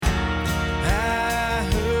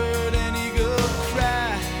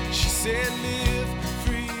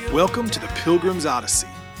Welcome to the Pilgrim's Odyssey,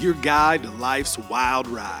 your guide to life's wild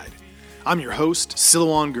ride. I'm your host,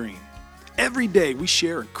 Silouan Green. Every day we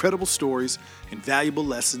share incredible stories and valuable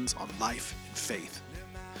lessons on life and faith.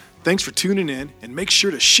 Thanks for tuning in, and make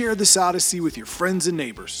sure to share this Odyssey with your friends and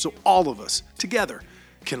neighbors so all of us, together,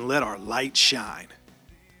 can let our light shine.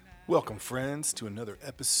 Welcome, friends, to another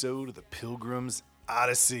episode of the Pilgrim's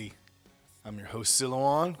Odyssey. I'm your host,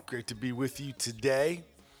 Silouan. Great to be with you today.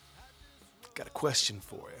 Got a question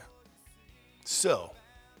for you. So,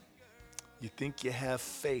 you think you have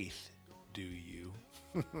faith, do you?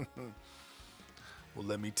 Well,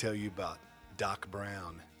 let me tell you about Doc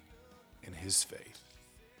Brown and his faith.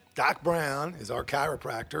 Doc Brown is our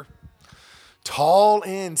chiropractor, tall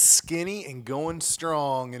and skinny and going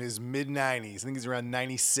strong in his mid-90s. I think he's around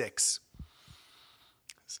 96.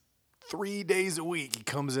 3 days a week he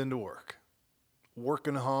comes into work,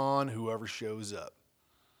 working on whoever shows up.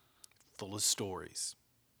 Full of stories.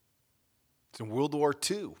 It's in World War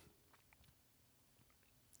II.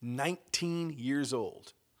 19 years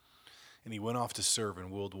old. And he went off to serve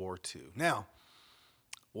in World War II. Now,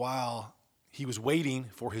 while he was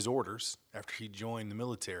waiting for his orders after he joined the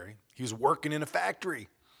military, he was working in a factory.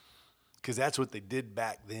 Because that's what they did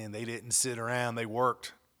back then. They didn't sit around, they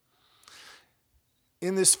worked.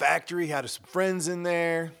 In this factory, he had some friends in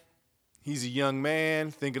there. He's a young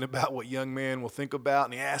man thinking about what young man will think about.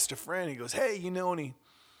 And he asked a friend, he goes, hey, you know any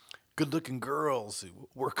good-looking girls who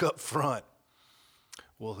work up front?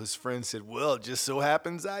 Well, his friend said, well, it just so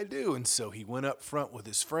happens I do. And so he went up front with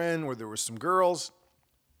his friend where there were some girls.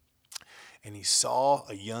 And he saw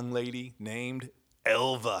a young lady named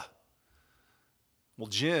Elva. Well,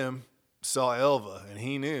 Jim saw Elva, and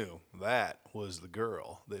he knew that was the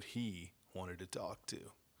girl that he wanted to talk to.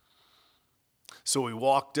 So he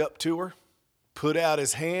walked up to her, put out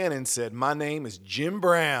his hand, and said, my name is Jim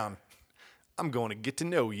Brown. I'm going to get to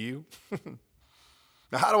know you.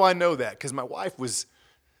 Now, how do I know that? Because my wife was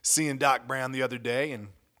seeing Doc Brown the other day, and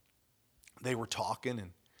they were talking,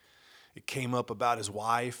 and it came up about his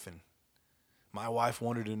wife, and my wife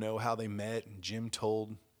wanted to know how they met, and Jim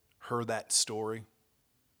told her that story.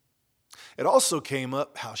 It also came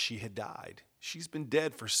up how she had died. She's been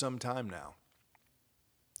dead for some time now.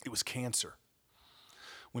 It was cancer.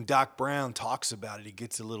 When Doc Brown talks about it, he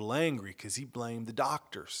gets a little angry because he blamed the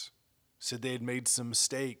doctors. Said they had made some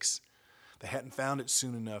mistakes. They hadn't found it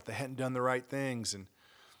soon enough. They hadn't done the right things. And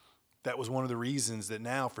that was one of the reasons that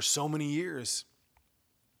now, for so many years,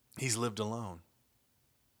 he's lived alone.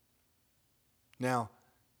 Now,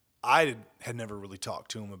 I had never really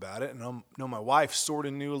talked to him about it. And I know my wife sort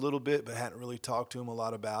of knew a little bit, but hadn't really talked to him a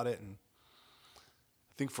lot about it. And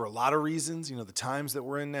I think for a lot of reasons, the times that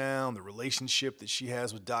we're in now, and the relationship that she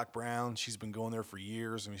has with Doc Brown, she's been going there for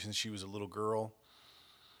years, since she was a little girl.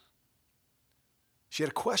 She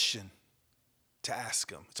had a question to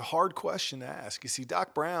ask him. It's a hard question to ask. You see,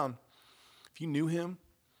 Doc Brown, if you knew him,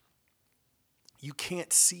 you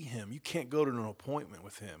can't see him. You can't go to an appointment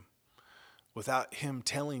with him without him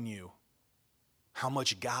telling you how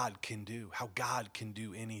much God can do, how God can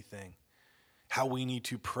do anything, how we need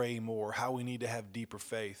to pray more, how we need to have deeper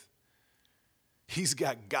faith. He's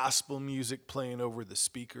got gospel music playing over the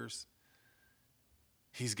speakers.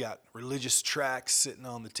 He's got religious tracts sitting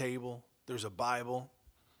on the table. There's a Bible.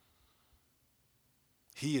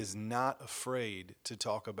 He is not afraid to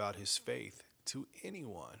talk about his faith to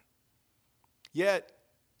anyone. Yet,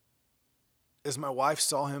 as my wife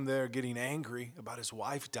saw him there getting angry about his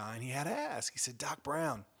wife dying, he had to ask. He said, Doc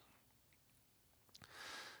Brown,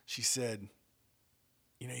 she said,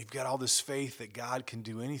 you've got all this faith that God can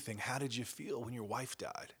do anything. How did you feel when your wife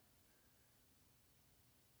died?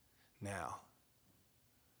 Now,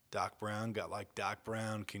 Doc Brown got like Doc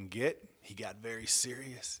Brown can get. He got very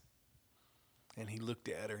serious. And he looked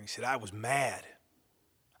at her and he said, I was mad.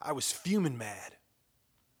 I was fuming mad.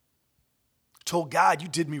 I told God, you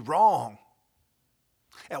did me wrong.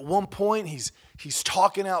 At one point, he's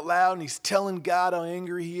talking out loud and he's telling God how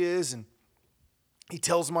angry he is. And he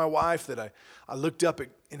tells my wife that I looked up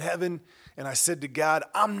in heaven and I said to God,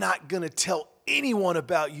 I'm not going to tell anyone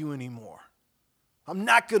about you anymore. I'm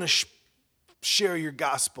not going to share your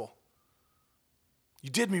gospel. You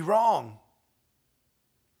did me wrong.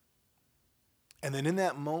 And then in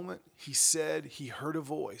that moment, he said he heard a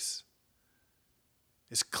voice.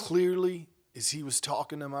 As clearly as he was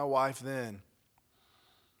talking to my wife then.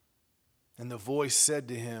 And the voice said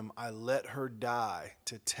to him, I let her die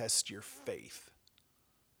to test your faith.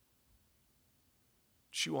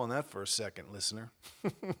 Chew on that for a second, listener.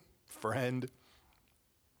 Friend.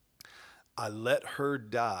 I let her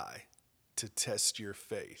die to test your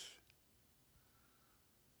faith.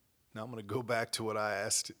 Now I'm going to go back to what I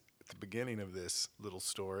the beginning of this little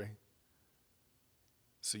story.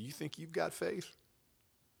 So you think you've got faith?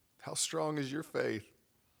 How strong is your faith?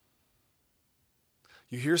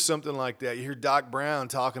 You hear something like that. You hear Doc Brown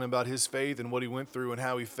talking about his faith and what he went through and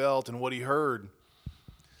how he felt and what he heard.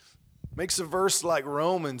 Makes a verse like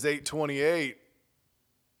Romans 8:28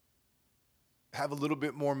 have a little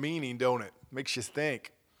bit more meaning, don't it? Makes you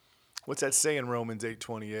think. What's that say in Romans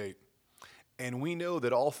 8:28? And we know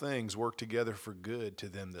that all things work together for good to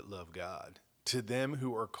them that love God, to them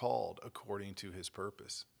who are called according to his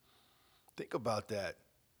purpose. Think about that.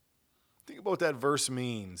 Think about what that verse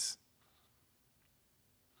means.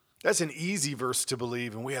 That's an easy verse to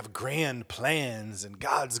believe, and we have grand plans, and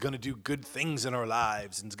God's going to do good things in our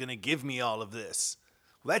lives, and is going to give me all of this.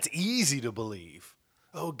 Well, that's easy to believe.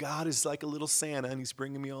 Oh, God is like a little Santa, and he's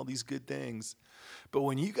bringing me all these good things. But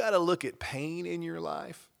when you got to look at pain in your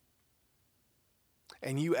life,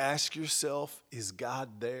 and you ask yourself, is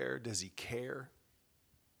God there? Does he care?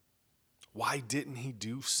 Why didn't he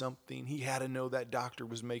do something? He had to know that doctor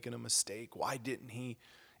was making a mistake. Why didn't he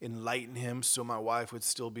enlighten him so my wife would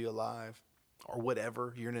still be alive? Or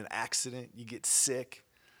whatever. You're in an accident. You get sick.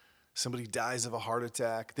 Somebody dies of a heart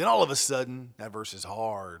attack. Then all of a sudden, that verse is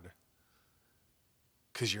hard.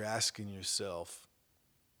 Because you're asking yourself,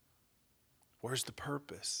 where's the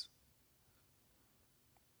purpose?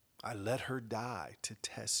 I let her die to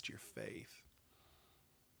test your faith.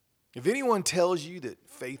 If anyone tells you that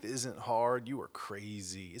faith isn't hard, you are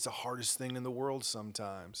crazy. It's the hardest thing in the world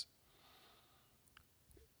sometimes.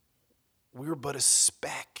 We're but a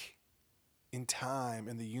speck in time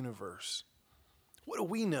in the universe. What do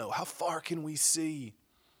we know? How far can we see?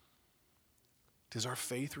 Does our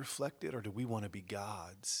faith reflect it, or do we want to be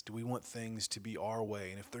God's? Do we want things to be our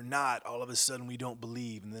way? And if they're not, all of a sudden we don't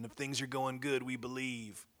believe. And then if things are going good, we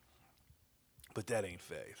believe. But that ain't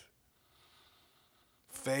faith.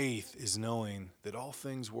 Faith is knowing that all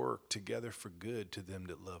things work together for good to them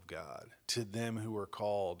that love God, to them who are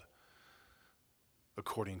called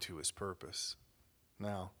according to his purpose.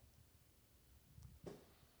 Now,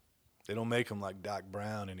 they don't make them like Doc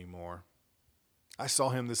Brown anymore. I saw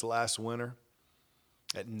him this last winter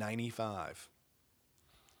at 95,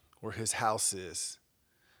 where his house is.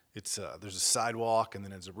 It's there's a sidewalk, and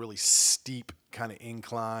then it's a really steep kind of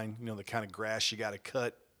incline, the kind of grass you got to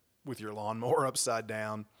cut with your lawnmower upside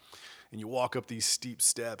down. And you walk up these steep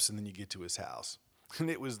steps, and then you get to his house. And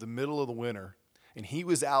it was the middle of the winter, and he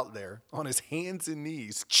was out there on his hands and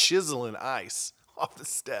knees chiseling ice off the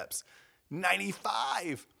steps.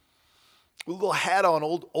 95! With a little hat on,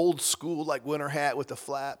 old school, like winter hat with the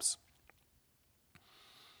flaps.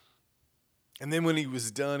 And then when he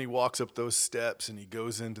was done, he walks up those steps and he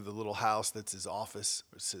goes into the little house that's his office.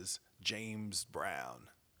 It says James Brown,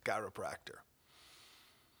 chiropractor,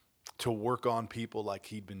 to work on people like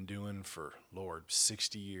he'd been doing for,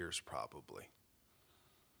 60 years probably.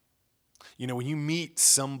 When you meet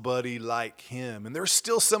somebody like him, and there's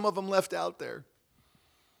still some of them left out there,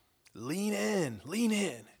 lean in.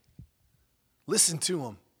 Listen to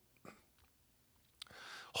him.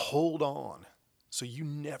 Hold on. So you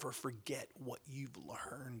never forget what you've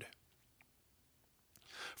learned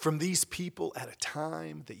from these people at a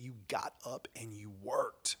time that you got up and you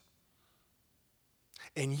worked.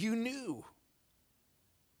 And you knew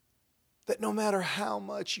that no matter how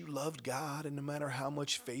much you loved God and no matter how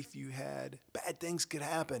much faith you had, bad things could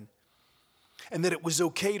happen. And that it was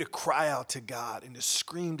okay to cry out to God and to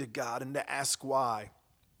scream to God and to ask why.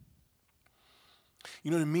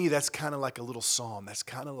 To me, that's kind of like a little psalm. That's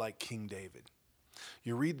kind of like King David.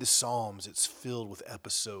 You read the Psalms, it's filled with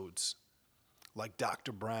episodes like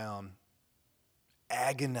Dr. Brown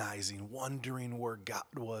agonizing, wondering where God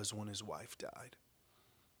was when his wife died.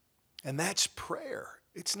 And that's prayer.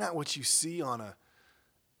 It's not what you see on a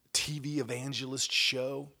TV evangelist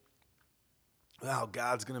show. How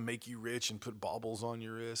God's going to make you rich and put baubles on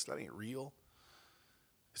your wrist. That ain't real.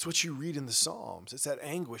 It's what you read in the Psalms. It's that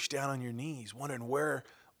anguish down on your knees, wondering, where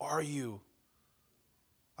are you?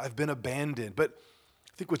 I've been abandoned. But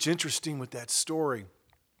I think what's interesting with that story,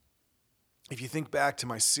 if you think back to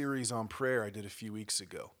my series on prayer I did a few weeks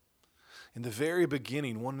ago, in the very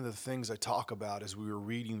beginning, one of the things I talk about as we were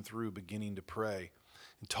reading through beginning to pray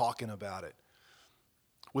and talking about it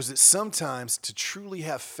was that sometimes to truly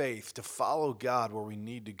have faith, to follow God where we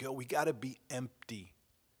need to go, we got to be empty.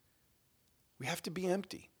 We have to be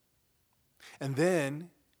empty. And then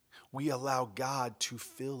we allow God to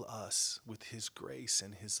fill us with his grace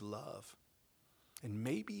and his love. And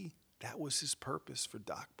maybe that was his purpose for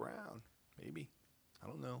Doc Brown. Maybe. I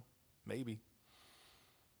don't know. Maybe.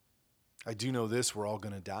 I do know this, we're all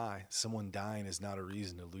going to die. Someone dying is not a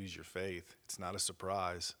reason to lose your faith. It's not a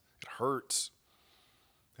surprise. It hurts.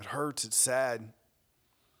 It hurts. It's sad.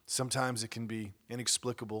 Sometimes it can be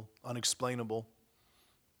inexplicable, unexplainable.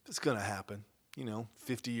 It's going to happen.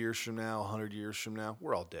 50 years from now, 100 years from now,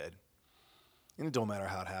 we're all dead. And it don't matter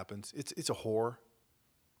how it happens. It's a horror.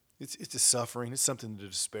 It's a suffering. It's something to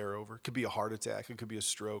despair over. It could be a heart attack. It could be a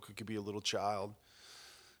stroke. It could be a little child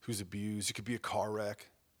who's abused. It could be a car wreck.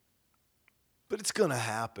 But it's going to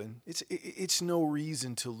happen. It's no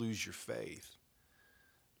reason to lose your faith.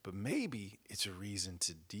 But maybe it's a reason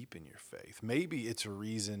to deepen your faith. Maybe it's a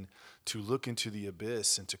reason to look into the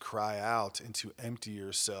abyss and to cry out and to empty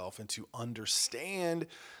yourself and to understand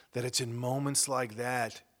that it's in moments like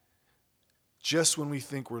that, just when we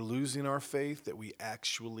think we're losing our faith, that we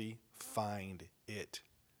actually find it.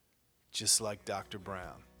 Just like Dr.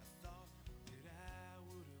 Brown.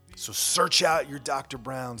 So search out your Dr.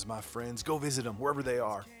 Browns, my friends. Go visit them wherever they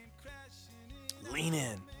are. Lean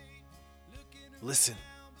in. Listen.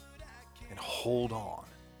 And hold on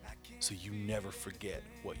so you never forget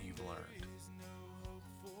what you've learned.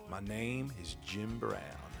 My name is Jim Brown,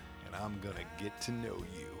 and I'm going to get to know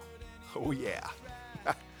you. Oh, yeah.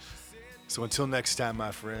 So until next time, my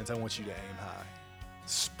friends, I want you to aim high.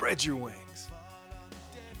 Spread your wings.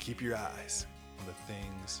 And keep your eyes on the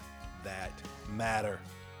things that matter.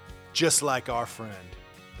 Just like our friend,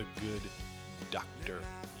 the good Dr.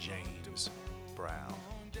 James Brown.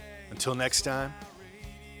 Until next time,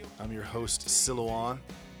 I'm your host, Silouan.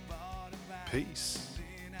 Peace.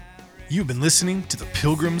 You've been listening to The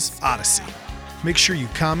Pilgrim's Odyssey. Make sure you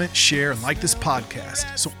comment, share, and like this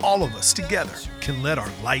podcast so all of us together can let our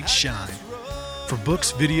light shine. For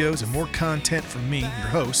books, videos, and more content from me, your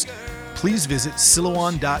host, please visit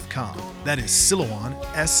Silouan.com. That is Silouan,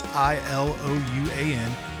 Silouan.com.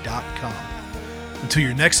 Until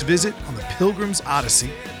your next visit on The Pilgrim's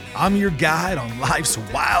Odyssey, I'm your guide on life's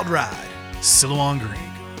wild ride, Silouan Green.